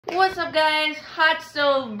What's up, guys? Hot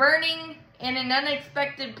stove burning in an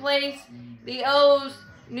unexpected place. The O's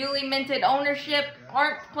newly minted ownership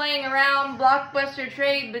aren't playing around. Blockbuster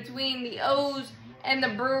trade between the O's and the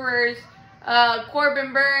Brewers.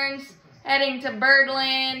 Corbin Burnes heading to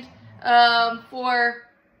Birdland for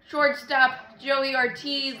shortstop Joey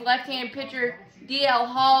Ortiz, left-hand pitcher DL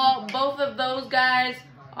Hall. Both of those guys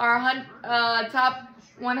are top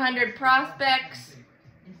 100 prospects,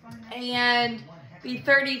 and the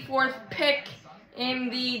 34th pick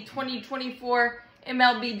in the 2024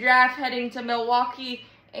 MLB draft heading to Milwaukee.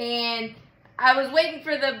 And I was waiting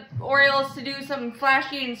for the Orioles to do something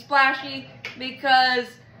flashy and splashy because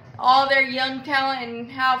all their young talent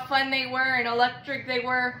and how fun they were and electric they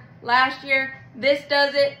were last year. This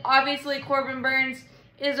does it. Obviously, Corbin Burnes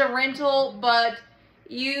is a rental, but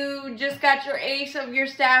you just got your ace of your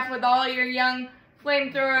staff with all your young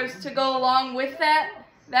flamethrowers to go along with that.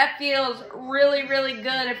 That feels really, really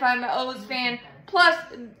good if I'm an O's fan. Plus,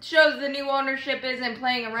 it shows the new ownership isn't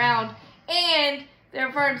playing around. And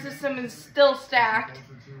their farm system is still stacked.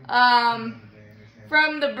 From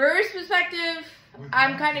the Brewers' perspective,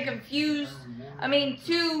 I'm kind of confused. I mean,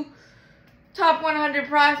 2 top 100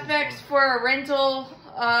 prospects for a rental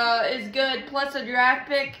is good, plus a draft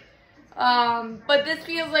pick. But this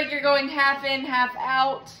feels like you're going half in, half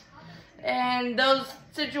out. And those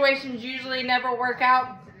situations usually never work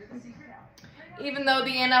out, even though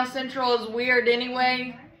the NL Central is weird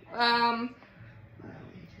anyway. I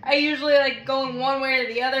usually like going one way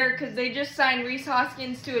or the other because they just signed Rhys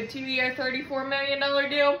Hoskins to a 2-year, $34 million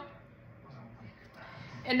deal.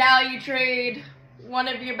 And now you trade one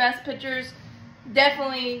of your best pitchers,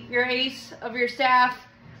 definitely your ace of your staff.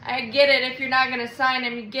 I get it, if you're not going to sign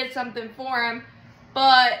him, you get something for him.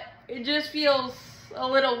 But it just feels a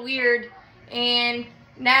little weird. And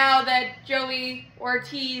now that Joey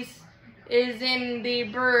Ortiz is in the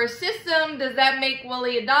Brewers system, does that make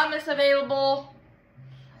Willy Adames available?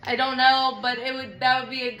 I don't know, but that would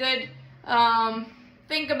be a good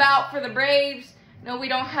think about for the Braves. No, we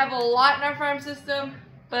don't have a lot in our farm system,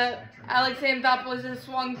 but Alex Anthopoulos has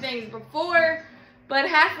swung things before. But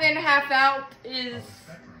half in, half out is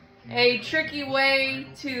a tricky way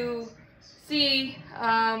to see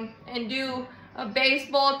and do a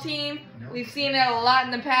baseball team. We've seen it a lot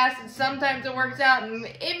in the past, and sometimes it works out, and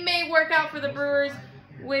it may work out for the Brewers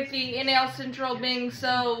with the NL Central being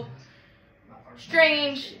so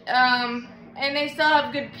strange, and they still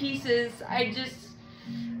have good pieces. I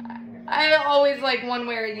always like one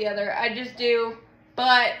way or the other. I just do,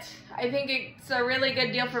 but I think it's a really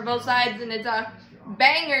good deal for both sides, and it's a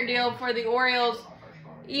banger deal for the Orioles,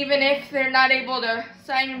 even if they're not able to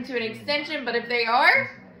sign him to an extension. But if they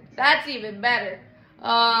are, that's even better.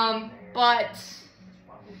 But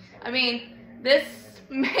I mean, this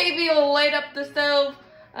maybe will light up the stove.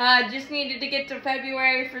 Just needed to get to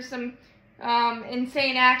February for some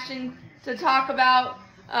insane action to talk about.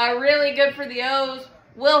 Really good for the O's.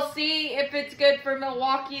 We'll see if it's good for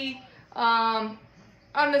Milwaukee. On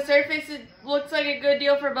the surface, it looks like a good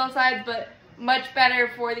deal for both sides, but much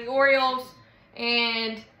better for the Orioles.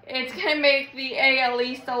 And it's going to make the AL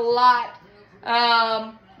East a lot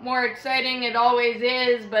more exciting. It always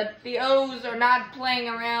is, but the O's are not playing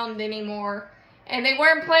around anymore. And they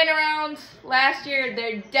weren't playing around last year.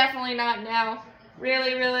 They're definitely not now.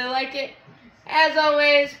 Really, really like it. As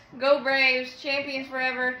always, go Braves, champions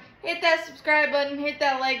forever. Hit that subscribe button, hit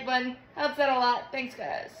that like button. Helps out a lot. Thanks,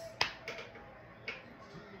 guys.